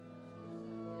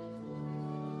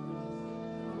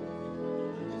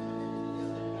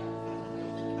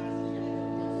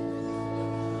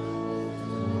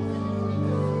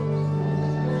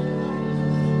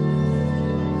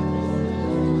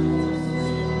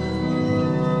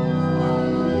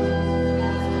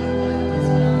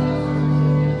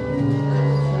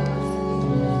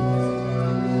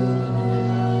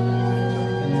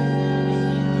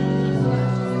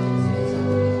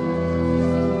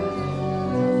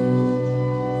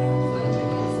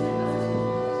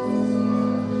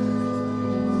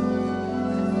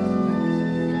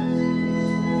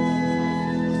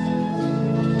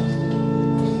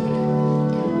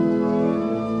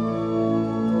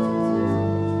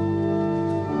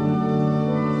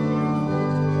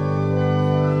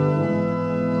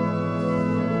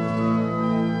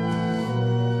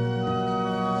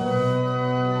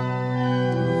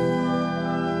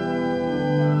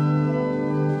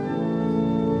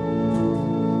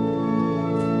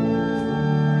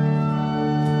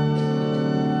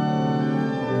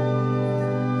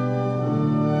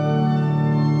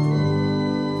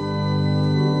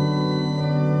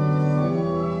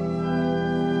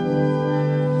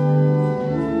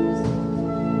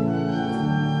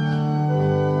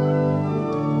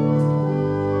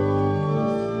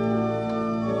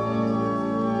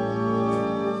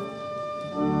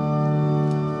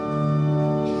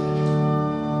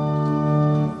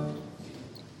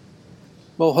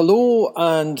Well, hello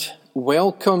and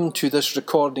welcome to this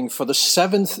recording for the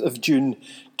 7th of June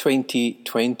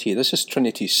 2020. This is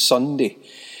Trinity Sunday.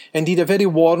 Indeed, a very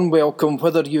warm welcome,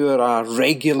 whether you're a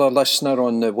regular listener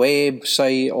on the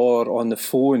website or on the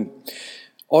phone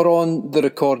or on the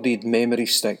recorded memory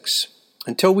sticks.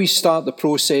 Until we start the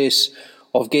process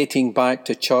of getting back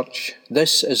to church,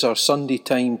 this is our Sunday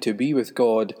time to be with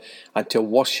God and to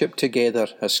worship together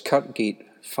as Kirkgate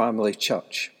Family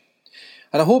Church.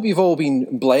 And I hope you've all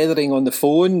been blethering on the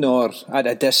phone or at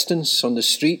a distance on the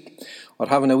street or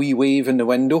having a wee wave in the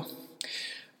window.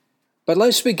 But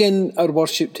let's begin our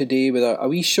worship today with a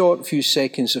wee short few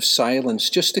seconds of silence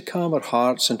just to calm our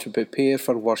hearts and to prepare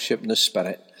for worship in the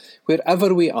Spirit,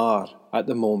 wherever we are at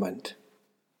the moment.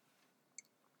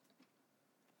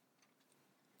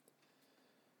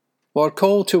 Well, our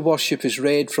call to worship is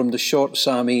read from the short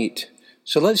Psalm 8,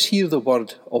 so let's hear the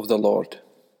word of the Lord.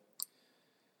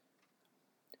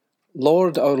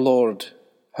 Lord, our Lord,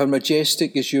 how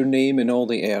majestic is your name in all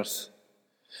the earth.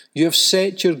 You have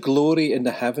set your glory in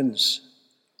the heavens.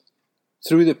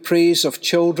 Through the praise of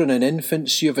children and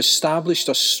infants, you have established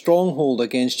a stronghold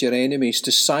against your enemies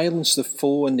to silence the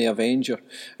foe and the avenger.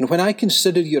 And when I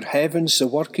consider your heavens, the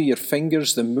work of your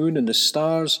fingers, the moon and the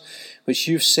stars, which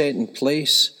you've set in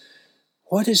place,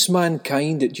 what is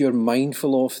mankind that you're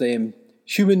mindful of them,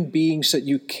 human beings that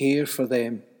you care for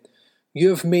them? You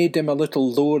have made them a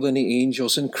little lower than the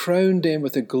angels and crowned them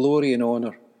with the glory and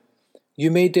honour.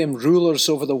 You made them rulers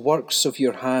over the works of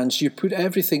your hands. You put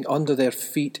everything under their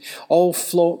feet, all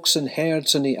flocks and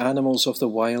herds and the animals of the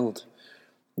wild,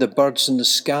 the birds in the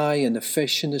sky and the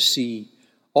fish in the sea,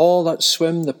 all that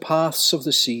swim the paths of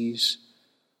the seas.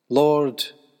 Lord,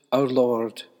 our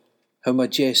Lord, how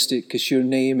majestic is your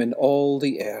name in all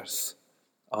the earth.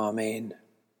 Amen.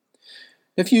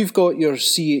 If you've got your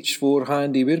CH4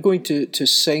 handy, we're going to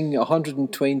sing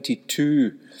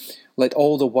 122, Let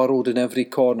All the World in Every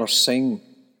Corner Sing.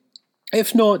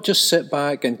 If not, just sit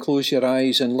back and close your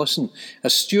eyes and listen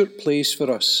as Stuart plays for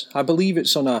us. I believe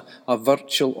it's on a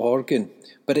virtual organ,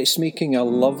 but it's making a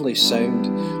lovely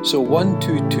sound. So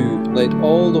 122, Let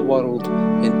All the World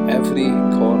in Every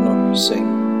Corner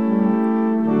Sing.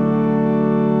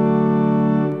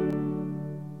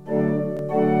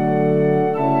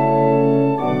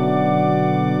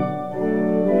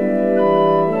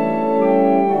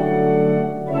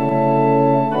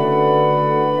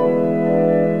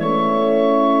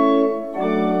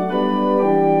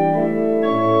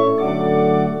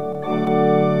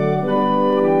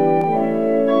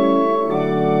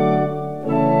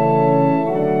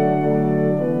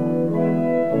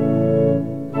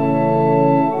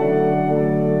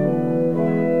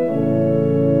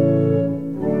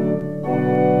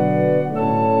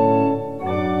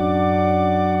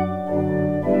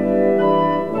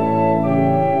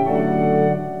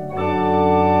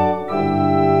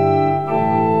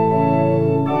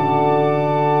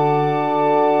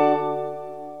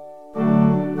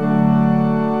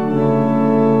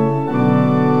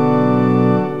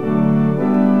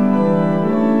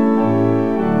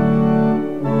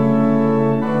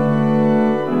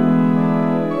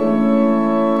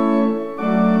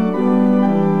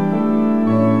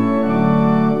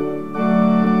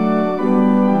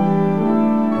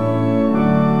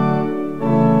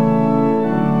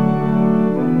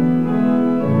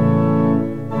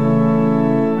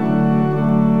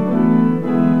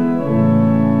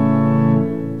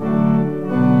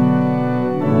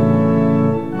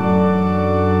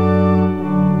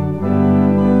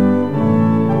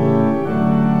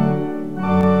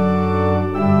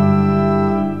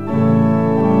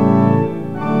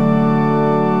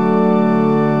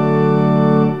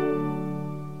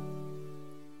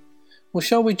 Well,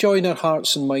 shall we join our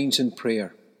hearts and minds in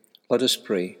prayer? Let us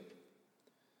pray.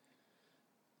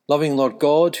 Loving Lord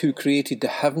God, who created the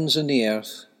heavens and the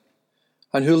earth,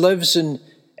 and who lives in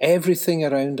everything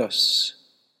around us,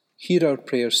 hear our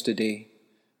prayers today,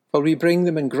 for we bring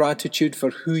them in gratitude for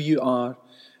who you are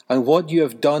and what you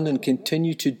have done and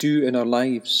continue to do in our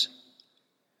lives.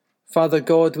 Father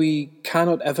God, we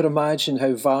cannot ever imagine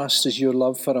how vast is your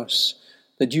love for us,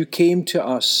 that you came to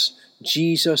us,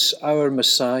 Jesus, our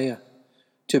Messiah,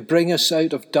 to bring us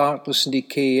out of darkness and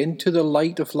decay into the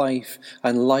light of life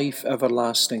and life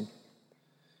everlasting.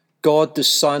 God the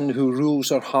Son, who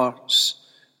rules our hearts,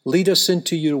 lead us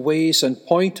into your ways and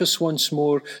point us once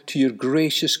more to your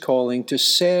gracious calling to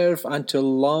serve and to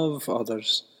love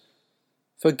others.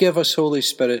 Forgive us, Holy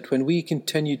Spirit, when we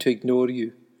continue to ignore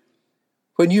you,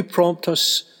 when you prompt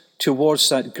us towards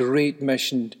that great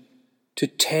mission to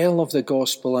tell of the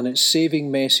gospel and its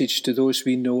saving message to those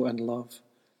we know and love.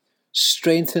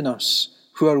 Strengthen us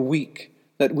who are weak,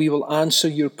 that we will answer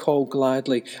your call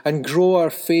gladly and grow our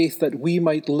faith that we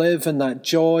might live in that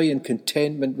joy and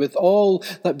contentment with all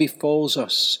that befalls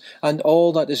us and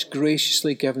all that is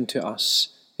graciously given to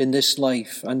us in this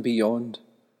life and beyond.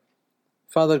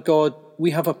 Father God, we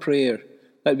have a prayer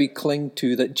that we cling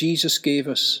to that Jesus gave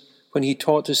us when he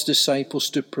taught his disciples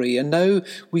to pray, and now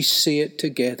we say it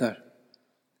together.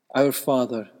 Our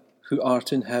Father, who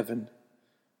art in heaven,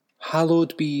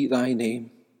 hallowed be thy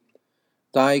name.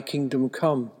 Thy kingdom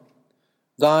come,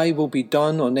 thy will be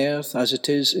done on earth as it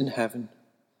is in heaven.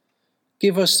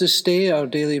 Give us this day our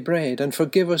daily bread, and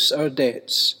forgive us our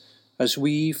debts, as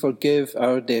we forgive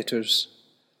our debtors.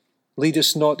 Lead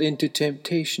us not into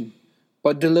temptation,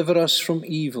 but deliver us from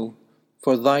evil.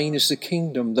 For thine is the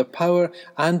kingdom, the power,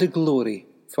 and the glory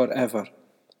forever.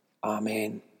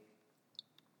 Amen.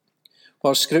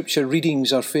 Our scripture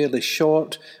readings are fairly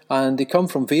short, and they come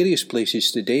from various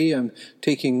places today. I'm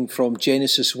taking from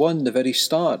Genesis 1, the very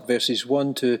start, verses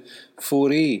 1 to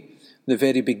 4a, the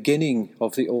very beginning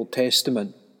of the Old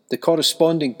Testament. The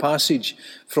corresponding passage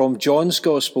from John's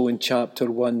Gospel in chapter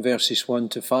 1, verses 1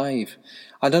 to 5,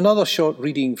 and another short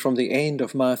reading from the end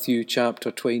of Matthew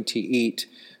chapter 28,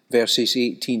 verses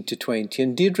 18 to 20.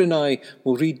 And Deirdre and I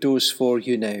will read those for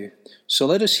you now. So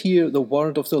let us hear the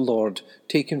word of the Lord,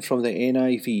 taken from the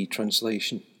NIV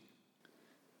translation.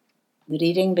 The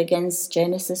reading begins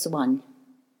Genesis 1,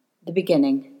 the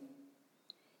beginning.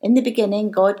 In the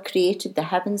beginning God created the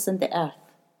heavens and the earth.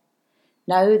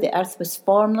 Now the earth was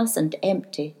formless and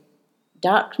empty.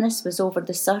 Darkness was over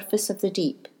the surface of the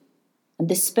deep, and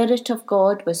the Spirit of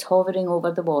God was hovering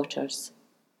over the waters.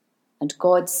 And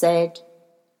God said,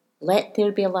 "Let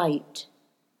there be light,"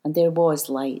 and there was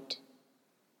light.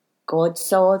 God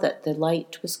saw that the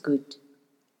light was good.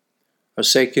 Our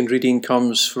second reading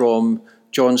comes from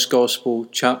John's Gospel,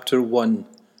 chapter 1,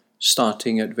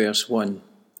 starting at verse 1.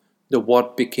 The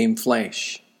Word became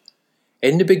flesh.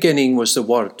 In the beginning was the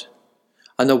Word,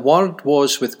 and the Word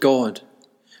was with God,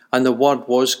 and the Word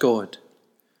was God.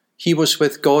 He was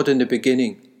with God in the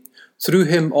beginning. Through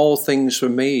him all things were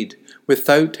made.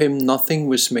 Without him nothing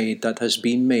was made that has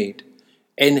been made.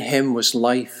 In him was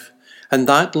life, and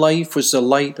that life was the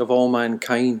light of all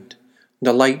mankind.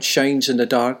 The light shines in the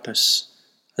darkness,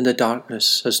 and the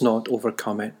darkness has not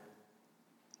overcome it.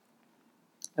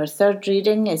 Our third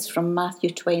reading is from Matthew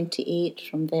 28,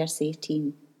 from verse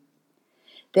 18.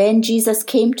 Then Jesus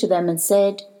came to them and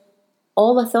said,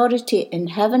 "All authority in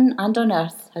heaven and on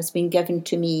earth has been given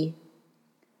to me.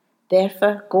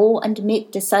 Therefore go and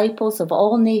make disciples of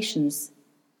all nations,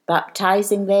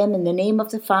 baptizing them in the name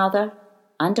of the Father,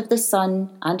 and of the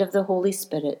Son, and of the Holy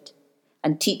Spirit,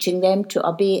 and teaching them to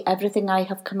obey everything I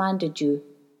have commanded you.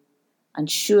 And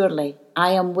surely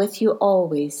I am with you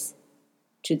always,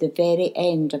 to the very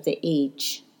end of the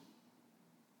age."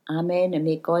 Amen, and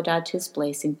may God add his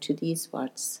blessing to these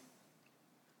words.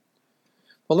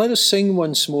 Well, let us sing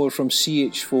once more from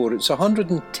CH4. It's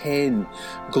 110.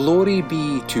 Glory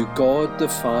be to God the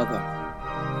Father.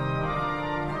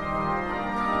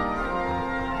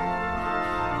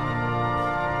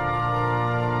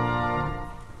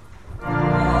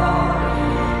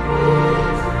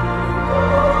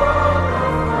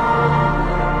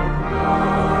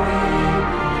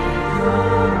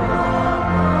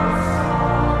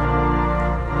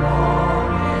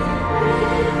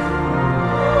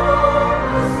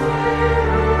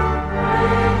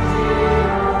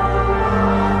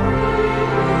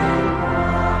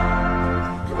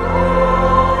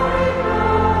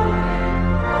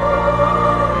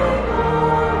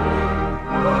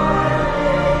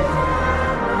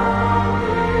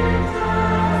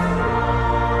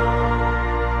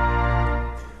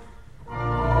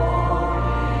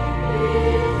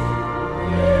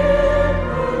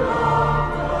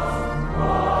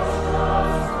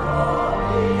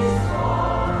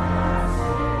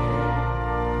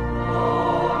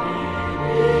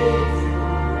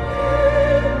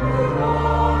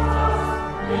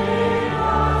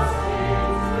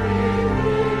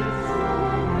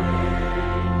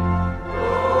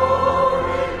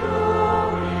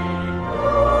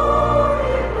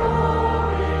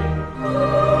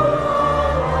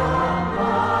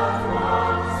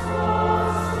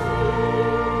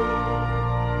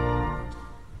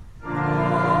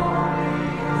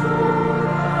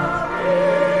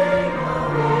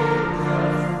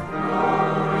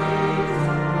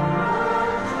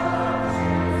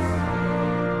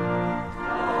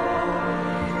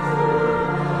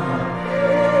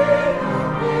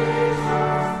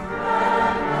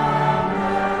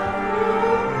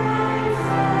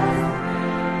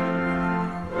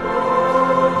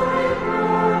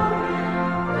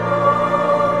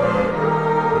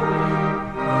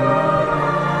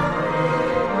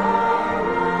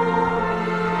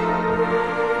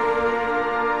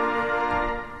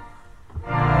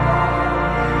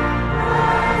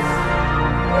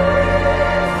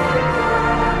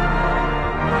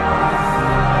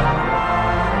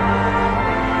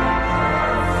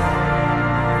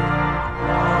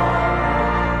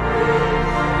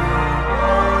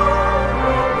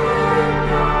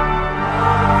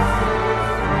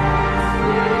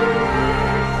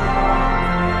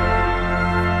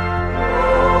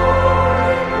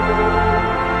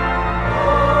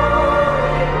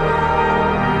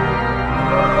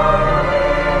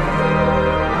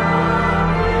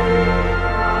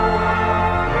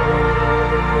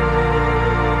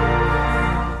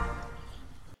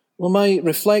 Well, my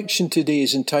reflection today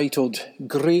is entitled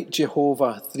Great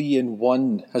Jehovah, Three in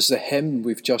One, as the hymn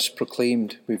we've just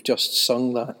proclaimed. We've just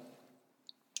sung that.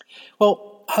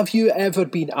 Well, have you ever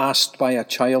been asked by a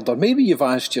child, or maybe you've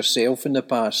asked yourself in the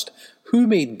past, who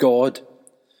made God?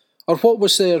 Or what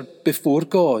was there before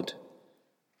God?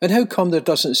 And how come there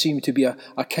doesn't seem to be a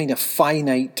kind of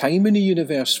finite time in the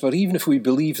universe? For even if we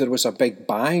believe there was a big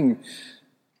bang,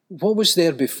 what was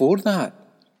there before that?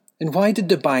 And why did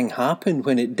the bang happen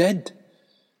when it did?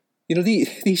 You know,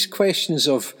 these questions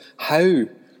of how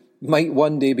might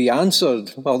one day be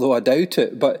answered, although I doubt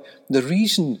it. But the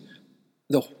reason,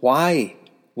 the why,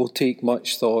 will take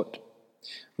much thought.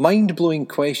 Mind-blowing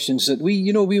questions that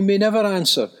we may never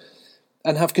answer,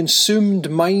 and have consumed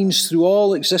minds through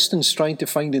all existence trying to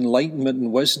find enlightenment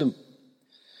and wisdom.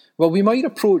 Well, we might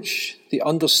approach the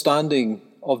understanding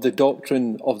of the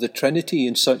doctrine of the Trinity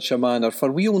in such a manner,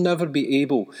 for we will never be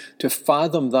able to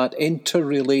fathom that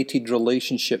interrelated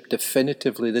relationship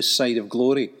definitively this side of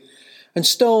glory. And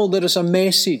still there is a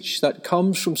message that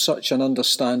comes from such an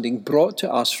understanding brought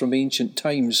to us from ancient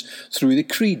times through the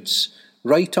creeds,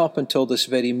 right up until this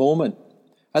very moment.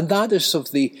 And that is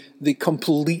of the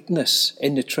completeness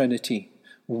in the Trinity,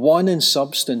 one in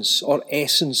substance or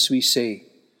essence, we say.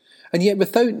 And yet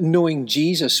without knowing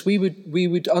Jesus, we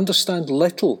would understand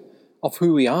little of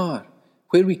who we are,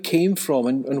 where we came from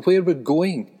and where we're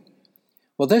going.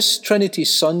 Well, this Trinity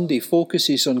Sunday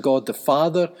focuses on God the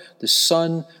Father, the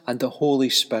Son, and the Holy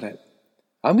Spirit.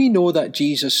 And we know that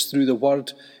Jesus, through the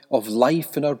word of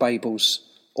life in our Bibles,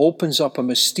 opens up a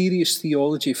mysterious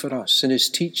theology for us in his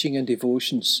teaching and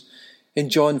devotions. In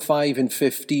John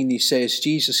 5:15, he says,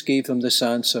 Jesus gave them this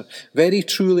answer, "Very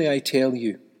truly I tell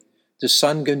you, the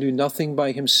Son can do nothing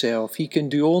by himself. He can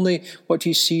do only what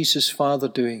he sees his Father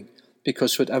doing,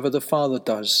 because whatever the Father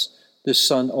does, the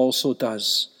Son also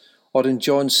does." Or in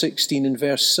John 16 and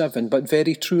verse 7, "But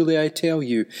very truly I tell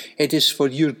you, it is for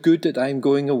your good that I am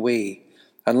going away.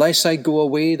 Unless I go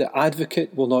away, the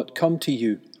Advocate will not come to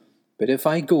you. But if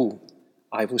I go,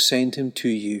 I will send him to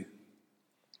you."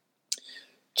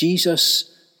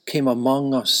 Jesus came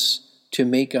among us to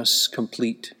make us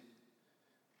complete,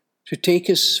 to take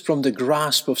us from the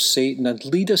grasp of Satan and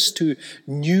lead us to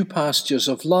new pastures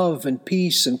of love and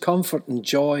peace and comfort and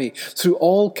joy through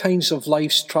all kinds of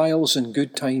life's trials and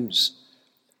good times,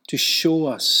 to show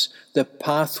us the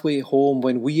pathway home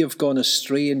when we have gone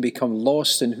astray and become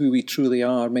lost in who we truly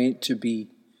are meant to be,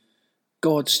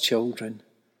 God's children,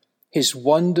 his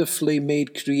wonderfully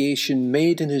made creation,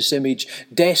 made in his image,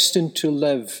 destined to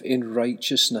live in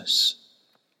righteousness.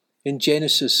 In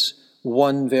Genesis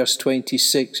 1 verse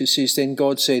 26, it says, "Then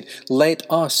God said, let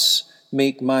us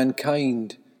make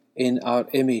mankind in our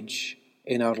image,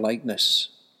 in our likeness."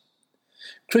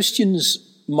 Christians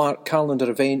mark calendar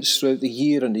events throughout the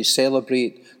year and they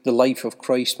celebrate the life of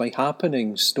Christ by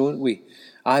happenings, don't we?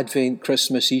 Advent,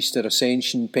 Christmas, Easter,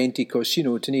 Ascension, Pentecost,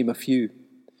 to name a few.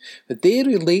 But they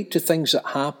relate to things that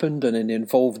happened and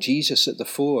involve Jesus at the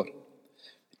fore.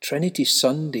 Trinity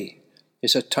Sunday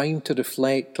is a time to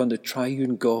reflect on the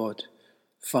triune God,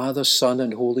 Father, Son,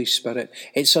 and Holy Spirit.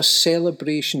 It's a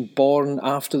celebration born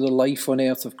after the life on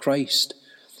earth of Christ,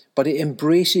 but it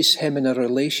embraces him in a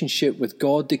relationship with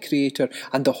God the Creator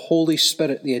and the Holy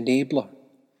Spirit the Enabler.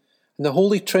 And the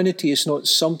Holy Trinity is not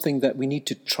something that we need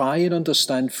to try and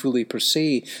understand fully per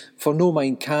se, for no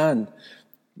mind can.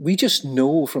 We just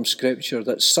know from Scripture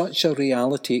that such a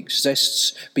reality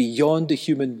exists beyond the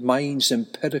human mind's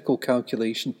empirical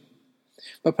calculation.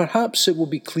 But perhaps it will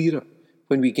be clearer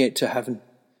when we get to heaven,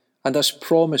 and as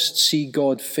promised, see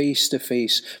God face to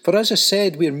face. For as I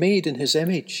said, we're made in his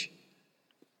image.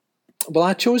 Well,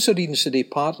 I chose the readings today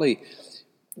partly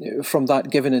from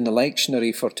that given in the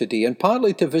lectionary for today, and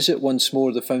partly to visit once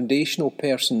more the foundational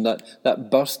person that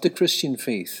birthed the Christian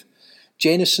faith.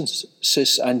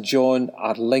 Genesis and John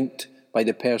are linked by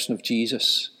the person of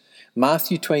Jesus.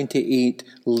 Matthew 28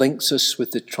 links us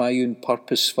with the triune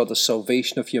purpose for the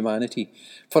salvation of humanity,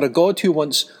 for a God who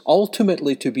wants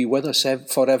ultimately to be with us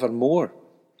forevermore.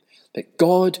 But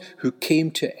God who came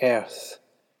to earth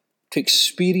to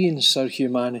experience our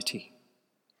humanity,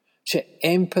 to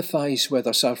empathise with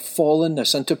us, our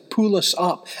fallenness, and to pull us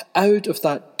up out of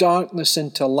that darkness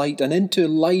into light and into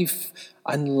life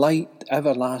and light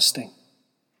everlasting,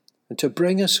 and to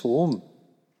bring us home.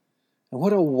 And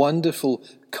what a wonderful,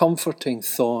 comforting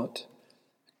thought.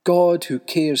 God who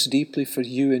cares deeply for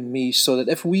you and me, so that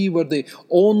if we were the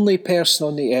only person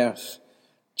on the earth,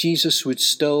 Jesus would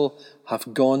still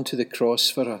have gone to the cross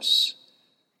for us.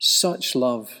 Such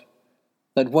love,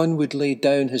 that one would lay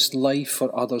down his life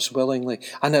for others willingly,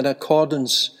 and in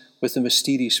accordance with the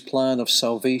mysterious plan of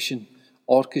salvation,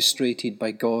 orchestrated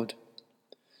by God.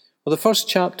 Well, the first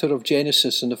chapter of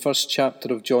Genesis and the first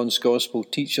chapter of John's Gospel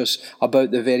teach us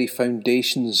about the very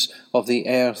foundations of the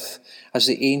earth as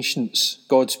the ancients,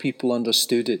 God's people,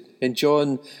 understood it. In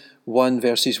John 1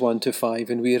 verses 1 to 5,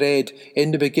 and we read,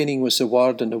 "In the beginning was the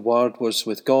Word, and the Word was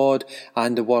with God,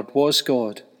 and the Word was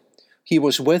God. He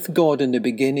was with God in the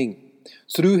beginning.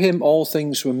 Through him all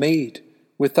things were made.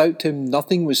 Without him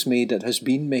nothing was made that has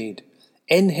been made.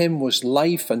 In him was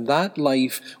life, and that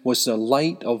life was the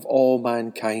light of all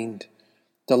mankind.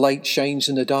 The light shines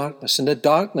in the darkness, and the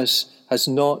darkness has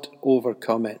not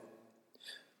overcome it."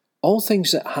 All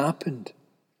things that happened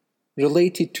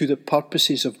related to the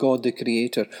purposes of God the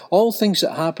Creator. All things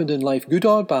that happened in life, good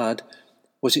or bad,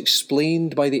 was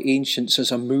explained by the ancients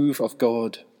as a move of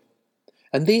God.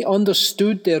 And they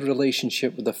understood their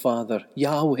relationship with the Father,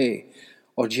 Yahweh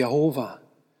or Jehovah.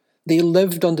 They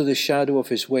lived under the shadow of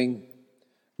his wing.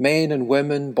 Men and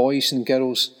women, boys and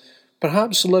girls,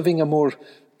 perhaps living a more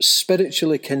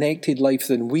spiritually connected life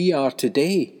than we are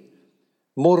today,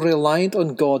 more reliant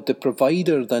on God the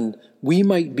provider than we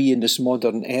might be in this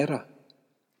modern era,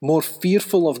 more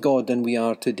fearful of God than we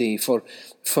are today, for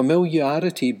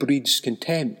familiarity breeds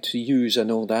contempt, to use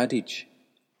an old adage.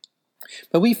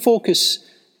 But we focus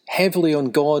heavily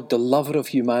on God, the lover of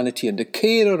humanity and the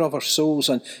carer of our souls,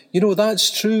 and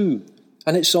that's true,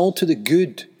 and it's all to the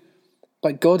good.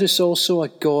 But God is also a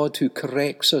God who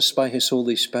corrects us by his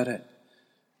Holy Spirit,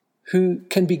 who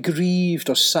can be grieved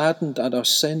or saddened at our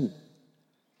sin.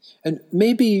 And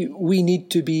maybe we need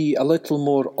to be a little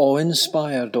more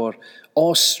awe-inspired or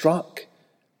awestruck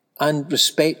and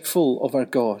respectful of our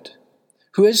God,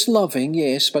 who is loving,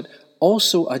 yes, but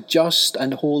also a just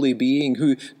and holy being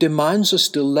who demands us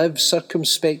to live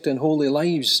circumspect and holy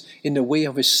lives in the way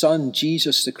of his Son,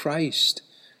 Jesus the Christ.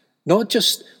 Not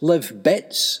just live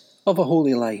bits of a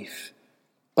holy life,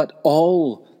 but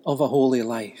all of a holy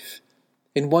life.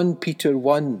 In 1 Peter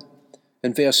 1,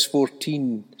 in verse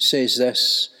 14, says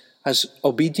this, "As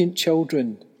obedient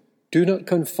children, do not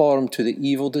conform to the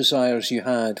evil desires you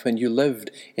had when you lived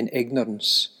in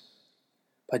ignorance.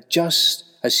 But just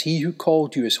as he who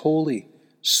called you is holy,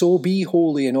 so be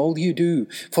holy in all you do.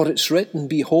 For it's written,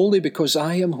 'Be holy because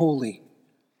I am holy.'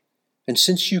 And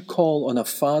since you call on a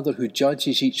Father who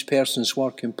judges each person's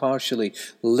work impartially,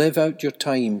 live out your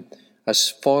time as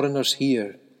foreigners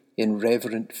here in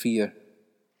reverent fear."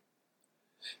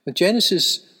 Now,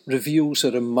 Genesis reveals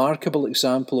a remarkable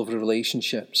example of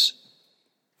relationships.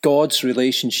 God's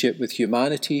relationship with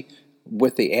humanity,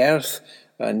 with the earth,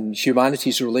 and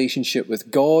humanity's relationship with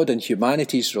God, and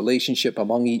humanity's relationship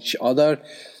among each other.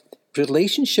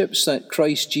 Relationships that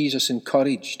Christ Jesus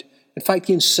encouraged. In fact,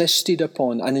 he insisted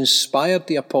upon and inspired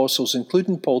the apostles,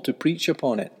 including Paul, to preach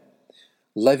upon it.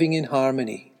 Living in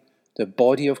harmony, the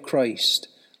body of Christ,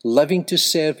 living to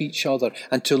serve each other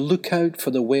and to look out for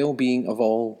the well-being of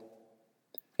all,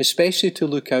 especially to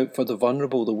look out for the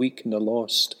vulnerable, the weak and the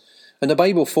lost. And the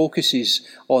Bible focuses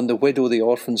on the widow, the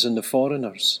orphans and the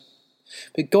foreigners.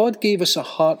 But God gave us a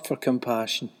heart for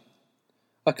compassion,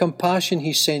 a compassion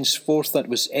he sends forth that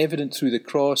was evident through the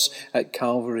cross at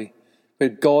Calvary, where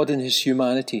God in his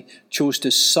humanity chose to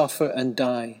suffer and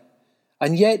die,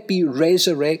 and yet be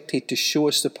resurrected to show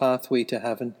us the pathway to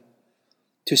heaven,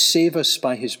 to save us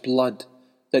by his blood,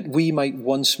 that we might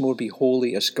once more be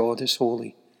holy as God is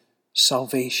holy.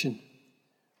 Salvation,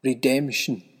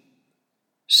 redemption,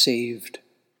 saved.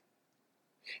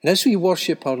 And as we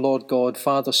worship our Lord God,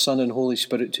 Father, Son, and Holy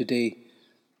Spirit today,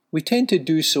 we tend to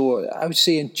do so, I would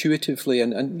say, intuitively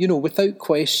and without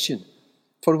question.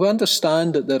 For we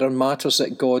understand that there are matters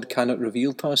that God cannot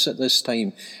reveal to us at this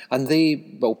time, and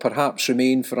they will perhaps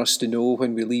remain for us to know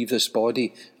when we leave this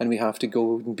body and we have to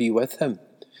go and be with him.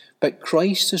 But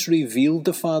Christ has revealed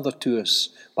the Father to us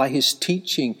by his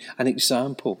teaching and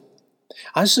example.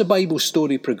 As the Bible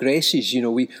story progresses,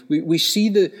 we see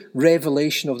the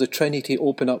revelation of the Trinity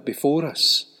open up before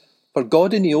us. For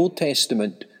God in the Old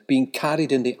Testament being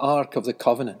carried in the Ark of the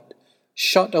Covenant,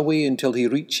 shut away until he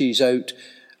reaches out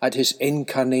at his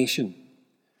incarnation.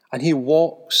 And he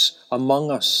walks among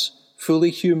us,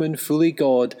 fully human, fully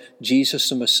God, Jesus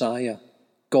the Messiah,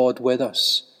 God with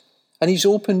us. And he's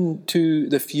open to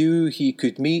the few he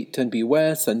could meet and be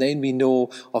with, and then we know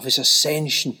of his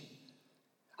ascension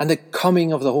and the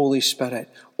coming of the Holy Spirit,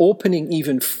 opening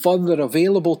even further,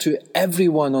 available to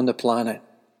everyone on the planet.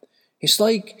 It's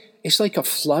like a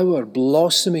flower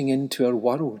blossoming into our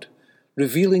world,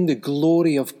 revealing the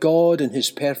glory of God and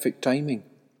his perfect timing.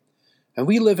 And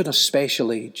we live in a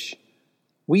special age.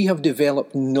 We have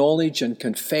developed knowledge and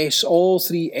confess all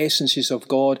three essences of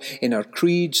God in our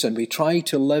creeds, and we try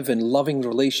to live in loving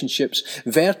relationships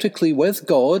vertically with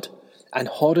God and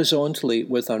horizontally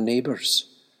with our neighbours,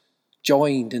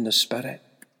 joined in the Spirit.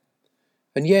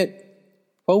 And yet,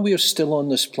 while we are still on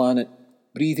this planet,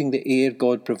 breathing the air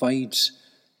God provides,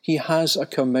 He has a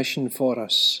commission for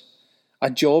us, a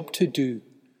job to do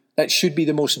that should be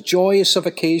the most joyous of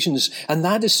occasions, and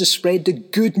that is to spread the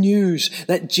good news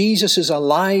that Jesus is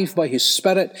alive by His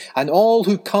Spirit, and all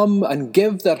who come and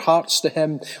give their hearts to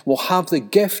Him will have the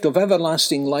gift of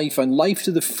everlasting life and life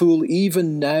to the full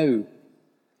even now.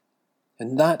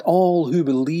 And that all who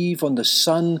believe on the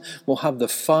Son will have the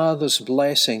Father's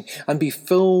blessing and be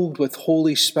filled with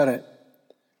Holy Spirit,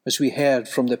 as we heard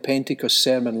from the Pentecost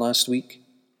sermon last week.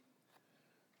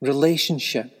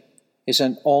 Relationship is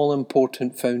an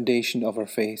all-important foundation of our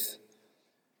faith.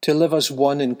 To live as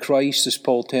one in Christ, as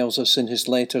Paul tells us in his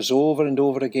letters over and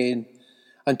over again,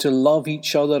 and to love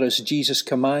each other as Jesus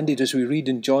commanded, as we read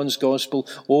in John's Gospel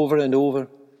over and over.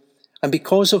 And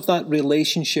because of that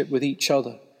relationship with each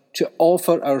other, to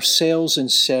offer ourselves in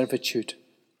servitude.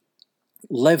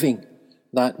 Living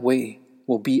that way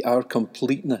will be our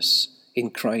completeness in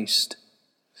Christ.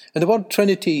 And the word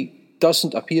Trinity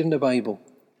doesn't appear in the Bible.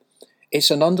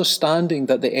 It's an understanding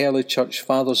that the early church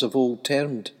fathers of old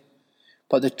termed.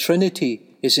 But the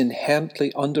Trinity is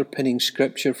inherently underpinning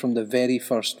Scripture from the very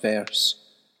first verse.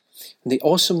 And the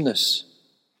awesomeness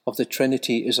of the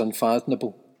Trinity is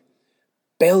unfathomable.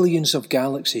 Billions of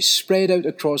galaxies spread out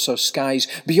across our skies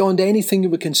beyond anything that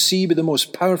we can see with the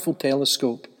most powerful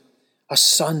telescope. A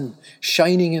sun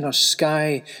shining in our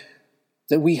sky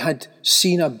that we had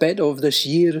seen a bit of this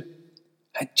year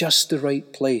at just the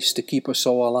right place to keep us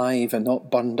all alive and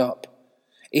not burned up.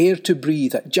 Air to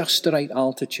breathe at just the right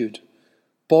altitude.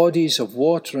 Bodies of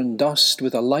water and dust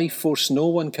with a life force no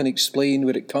one can explain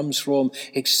where it comes from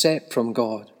except from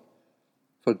God.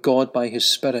 For God by His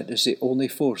Spirit is the only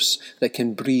force that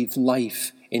can breathe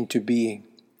life into being.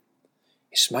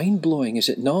 It's mind-blowing, is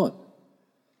it not?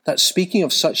 That speaking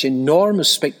of such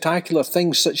enormous, spectacular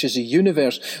things such as the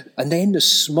universe, and then the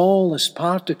smallest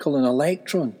particle, an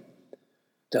electron,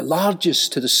 the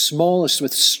largest to the smallest,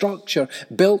 with structure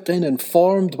built in and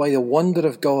formed by the wonder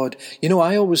of God. You know,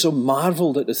 I always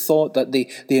marveled at the thought that the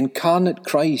incarnate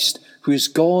Christ, who is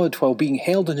God while being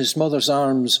held in His mother's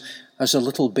arms as a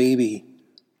little baby,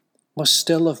 must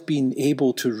still have been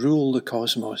able to rule the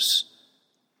cosmos,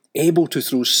 able to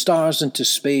throw stars into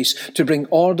space, to bring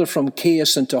order from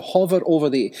chaos and to hover over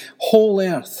the whole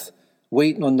earth,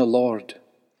 waiting on the Lord,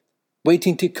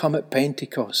 waiting to come at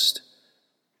Pentecost.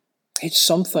 It's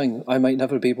something I might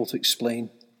never be able to explain.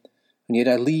 And yet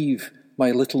I leave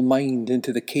my little mind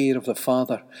into the care of the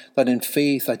Father, that in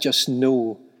faith I just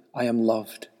know I am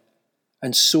loved.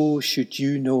 And so should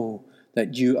you know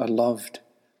that you are loved.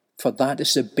 For that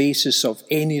is the basis of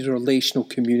any relational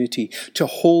community, to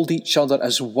hold each other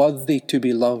as worthy to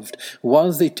be loved,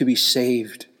 worthy to be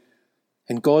saved.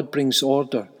 And God brings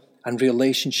order and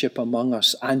relationship among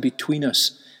us and between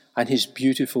us and His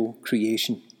beautiful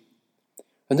creation.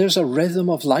 And there's a rhythm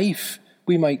of life,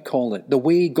 we might call it, the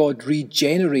way God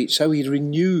regenerates, how He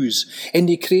renews. In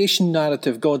the creation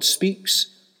narrative, God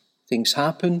speaks, things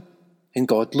happen, and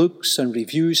God looks and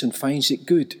reviews and finds it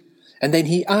good. And then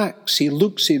He acts, He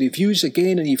looks, He reviews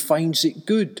again, and He finds it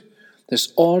good.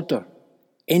 There's order,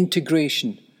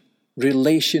 integration,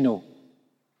 relational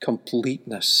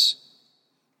completeness.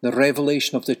 The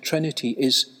revelation of the Trinity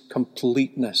is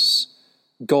completeness.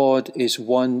 God is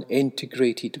one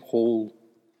integrated whole.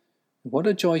 What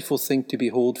a joyful thing to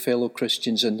behold, fellow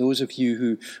Christians, and those of you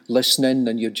who listen in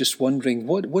and you're just wondering,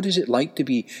 what is it like to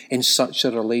be in such a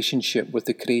relationship with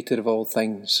the Creator of all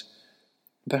things?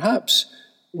 Perhaps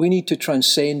we need to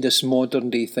transcend this modern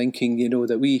day thinking,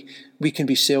 that we can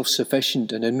be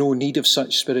self-sufficient and in no need of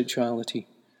such spirituality.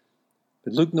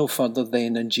 But look no further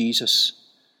then than Jesus.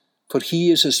 For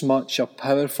He is as much a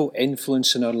powerful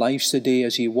influence in our lives today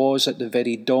as He was at the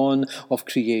very dawn of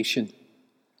creation.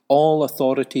 All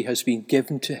authority has been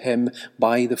given to Him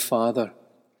by the Father.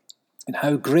 And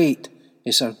how great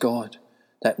is our God,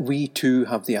 that we too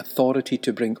have the authority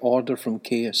to bring order from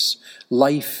chaos,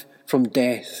 life from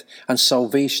death, and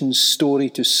salvation's story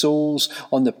to souls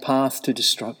on the path to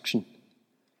destruction.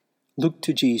 Look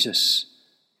to Jesus,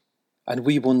 and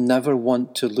we will never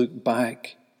want to look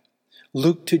back.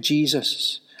 Look to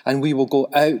Jesus, and we will go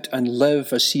out and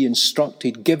live as He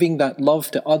instructed, giving that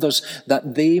love to others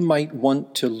that they might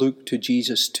want to look to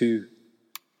Jesus too.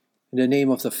 In the name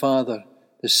of the Father,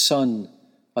 the Son,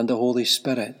 and the Holy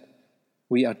Spirit,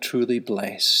 we are truly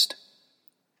blessed.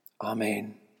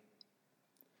 Amen.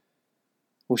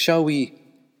 Well, shall we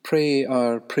pray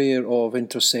our prayer of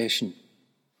intercession?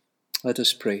 Let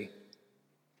us pray.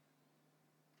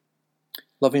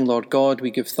 Loving Lord God, we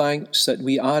give thanks that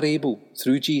we are able,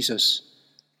 through Jesus,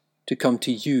 to come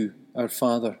to you, our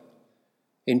Father,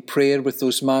 in prayer with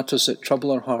those matters that trouble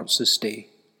our hearts this day.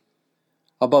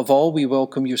 Above all, we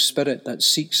welcome your Spirit that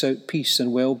seeks out peace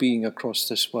and well-being across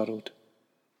this world.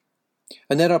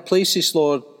 And there are places,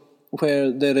 Lord,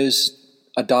 where there is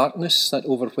a darkness that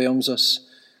overwhelms us,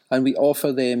 and we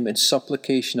offer them in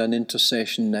supplication and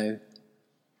intercession now.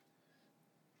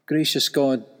 Gracious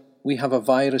God, we have a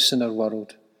virus in our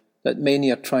world that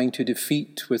many are trying to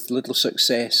defeat with little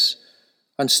success,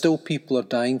 and still people are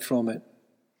dying from it.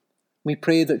 We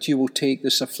pray that you will take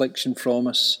this affliction from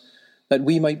us, that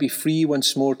we might be free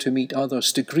once more to meet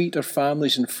others, to greet our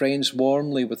families and friends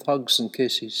warmly with hugs and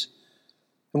kisses.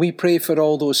 And we pray for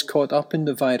all those caught up in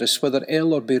the virus, whether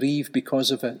ill or bereaved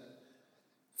because of it.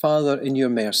 Father, in your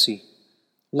mercy,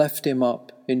 lift them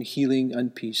up in healing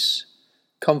and peace.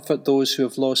 Comfort those who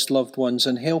have lost loved ones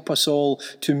and help us all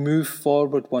to move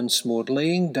forward once more,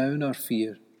 laying down our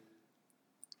fear.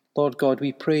 Lord God,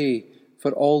 we pray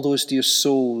for all those dear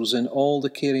souls in all the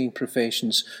caring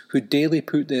professions who daily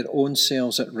put their own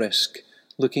selves at risk,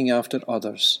 looking after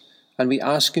others. And we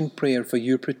ask in prayer for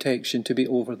your protection to be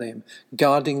over them,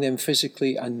 guarding them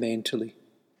physically and mentally.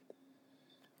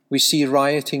 We see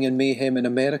rioting and mayhem in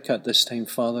America at this time,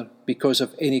 Father, because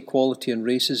of inequality and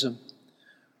racism.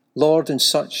 Lord, in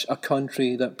such a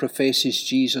country that professes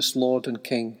Jesus, Lord and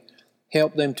King,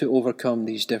 help them to overcome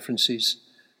these differences,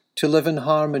 to live in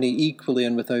harmony equally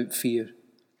and without fear.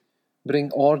 Bring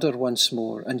order once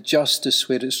more and justice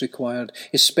where it's required,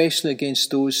 especially against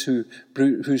those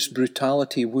whose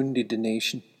brutality wounded the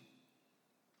nation.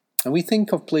 And we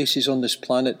think of places on this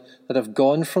planet that have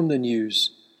gone from the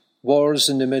news: wars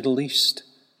in the Middle East,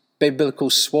 biblical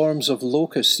swarms of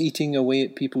locusts eating away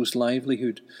at people's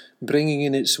livelihood, bringing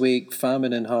in its wake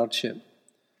famine and hardship.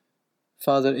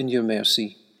 Father, in your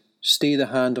mercy, stay the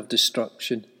hand of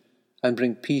destruction and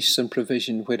bring peace and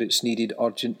provision where it's needed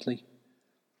urgently.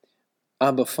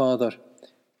 Abba, Father,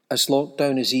 as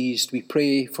lockdown is eased, we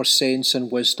pray for sense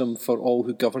and wisdom for all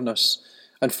who govern us,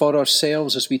 and for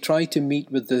ourselves as we try to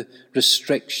meet with the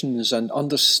restrictions and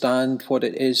understand what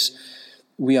it is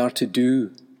we are to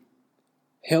do.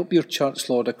 Help your church,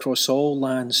 Lord, across all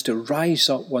lands to rise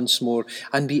up once more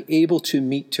and be able to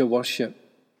meet to worship.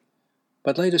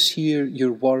 But let us hear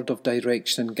your word of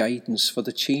direction and guidance for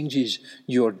the changes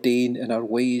you ordain in our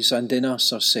ways and in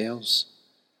us ourselves.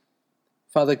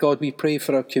 Father God, we pray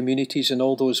for our communities and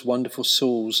all those wonderful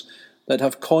souls that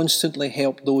have constantly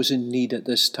helped those in need at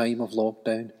this time of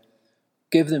lockdown.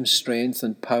 Give them strength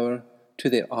and power to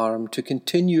their arm to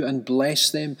continue, and bless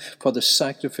them for the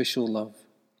sacrificial love.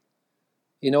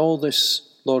 In all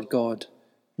this, Lord God,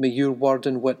 may your word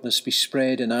and witness be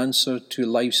spread in answer to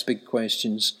life's big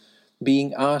questions,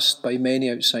 being asked by many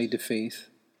outside the faith.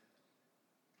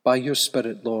 By your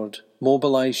Spirit, Lord,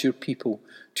 mobilize your people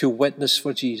to witness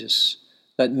for Jesus,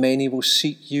 that many will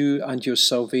seek you and your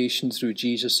salvation through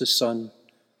Jesus the Son.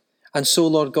 And so,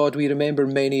 Lord God, we remember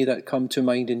many that come to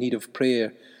mind in need of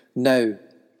prayer now,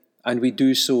 and we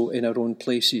do so in our own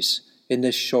places in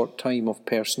this short time of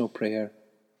personal prayer.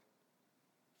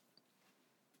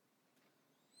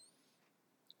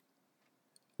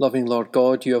 Loving Lord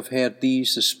God, you have heard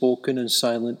these, the spoken and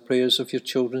silent prayers of your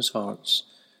children's hearts.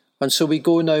 And so we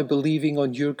go now believing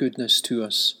on your goodness to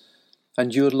us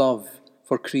and your love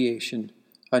for creation,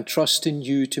 and trust in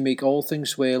you to make all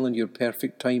things well in your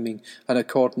perfect timing and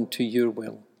according to your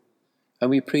will.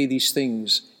 And we pray these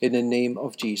things in the name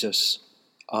of Jesus.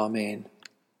 Amen.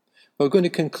 We're going to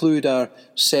conclude our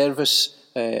service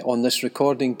on this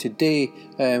recording today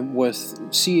with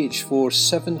CH4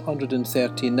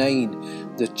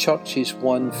 739. The Church's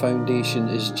one foundation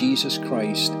is Jesus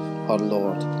Christ, our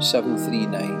Lord.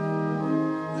 739.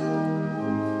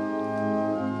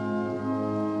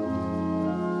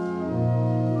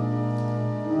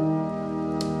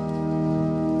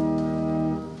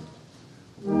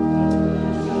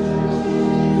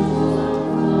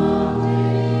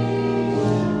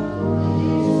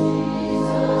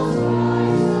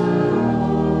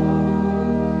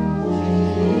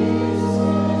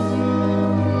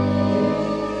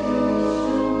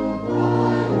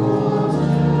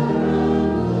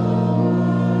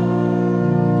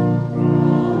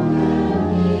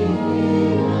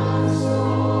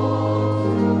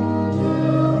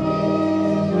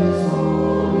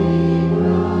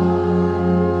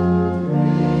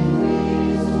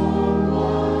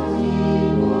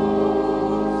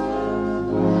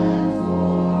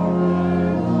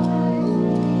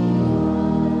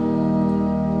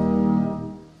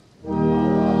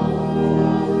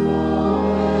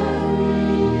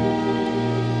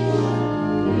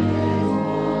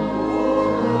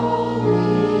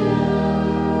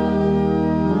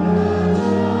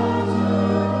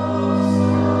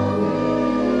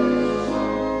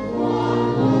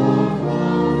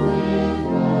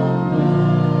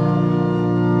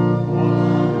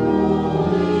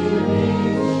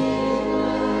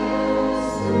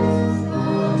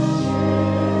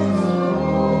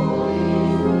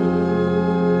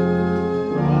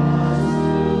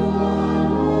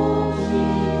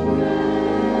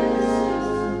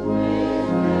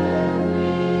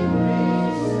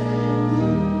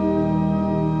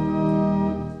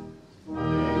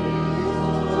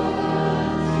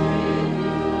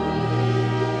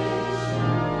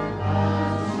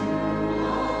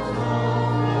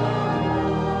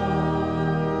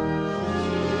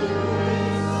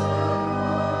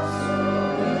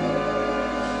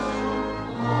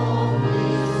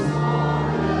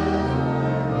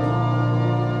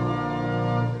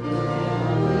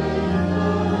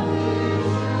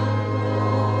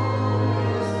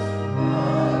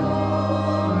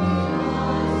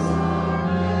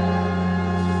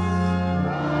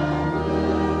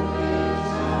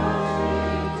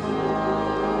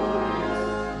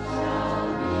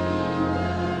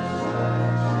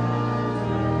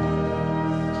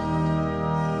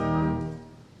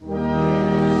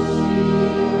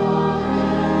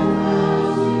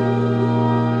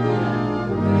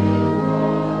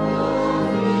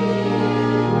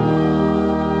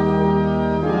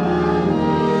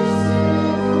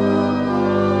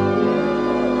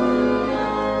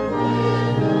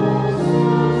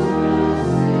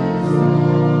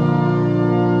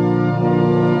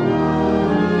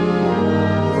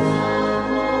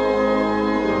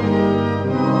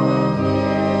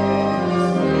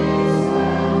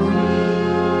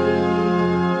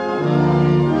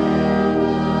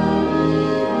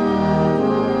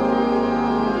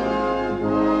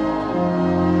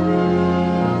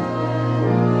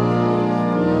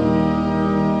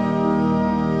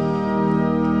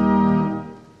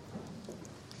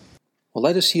 Well,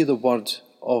 let us hear the word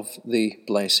of the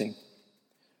blessing.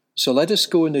 So let us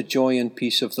go in the joy and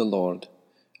peace of the Lord,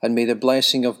 and may the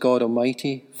blessing of God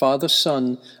Almighty, Father,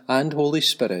 Son, and Holy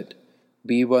Spirit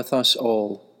be with us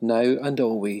all, now and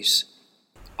always.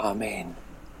 Amen.